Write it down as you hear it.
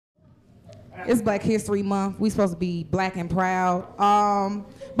It's Black History Month. We supposed to be black and proud.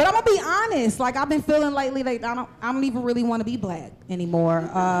 But I'm gonna be honest. Like I've been feeling lately, like I don't even really want to be black anymore.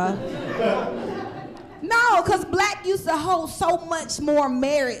 No, because black used to hold so much more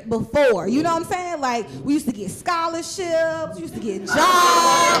merit before. You know what I'm saying? Like, we used to get scholarships, we used to get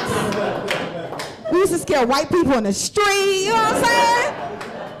jobs. We used to scare white people in the street, you know what I'm saying?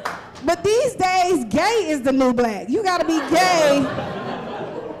 But these days, gay is the new black. You gotta be gay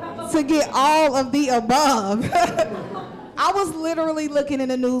to get all of the above. I was literally looking in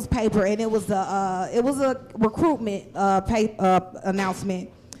the newspaper, and it was a recruitment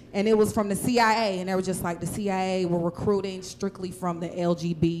announcement. And it was from the CIA, and they were just like, the CIA were recruiting strictly from the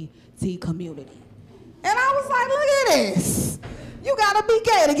LGBT community. And I was like, look at this. You gotta be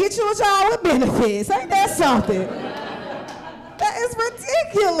gay to get you a job with benefits. Ain't that something? That is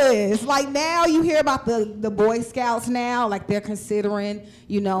ridiculous. Like now you hear about the Boy Scouts now, like they're considering,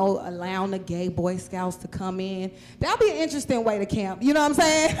 allowing the gay Boy Scouts to come in. That'll be an interesting way to camp, you know what I'm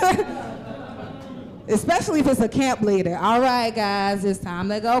saying? Especially if it's a camp leader. All right, guys, it's time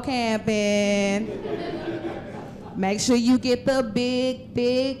to go camping. Make sure you get the big,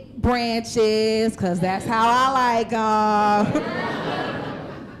 big branches, because that's how I like them.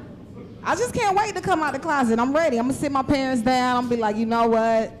 I just can't wait to come out the closet. I'm ready. I'm going to sit my parents down. I'm going to be like, you know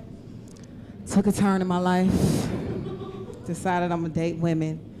what? Took a turn in my life. Decided I'm going to date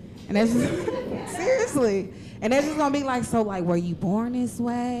women. And that's just, seriously. And they're just going to be like, so, like, were you born this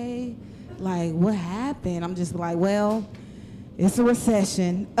way? Like, what happened? I'm just like, well, it's a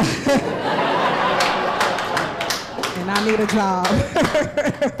recession. And I need a job.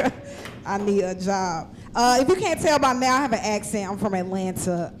 I need a job. If you can't tell by now, I have an accent. I'm from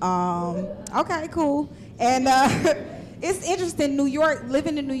Atlanta. Okay, cool. And it's interesting, New York,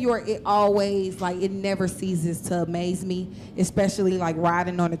 living in New York, it always, like, it never ceases to amaze me, especially, like,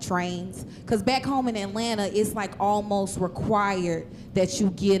 riding on the trains. Because back home in Atlanta, it's, like, almost required that you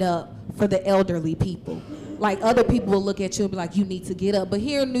get up for the elderly people. Like, other people will look at you and be like, you need to get up. But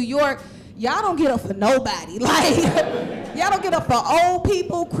here in New York, y'all don't get up for nobody. Like, y'all don't get up for old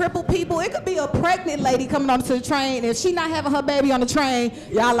people, crippled people. It could be a pregnant lady coming onto the train. If she not having her baby on the train,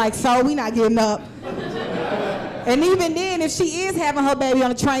 y'all like, so we not getting up. And even then, if she is having her baby on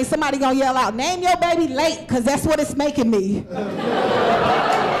the train, somebody gonna yell out, name your baby late, because that's what it's making me.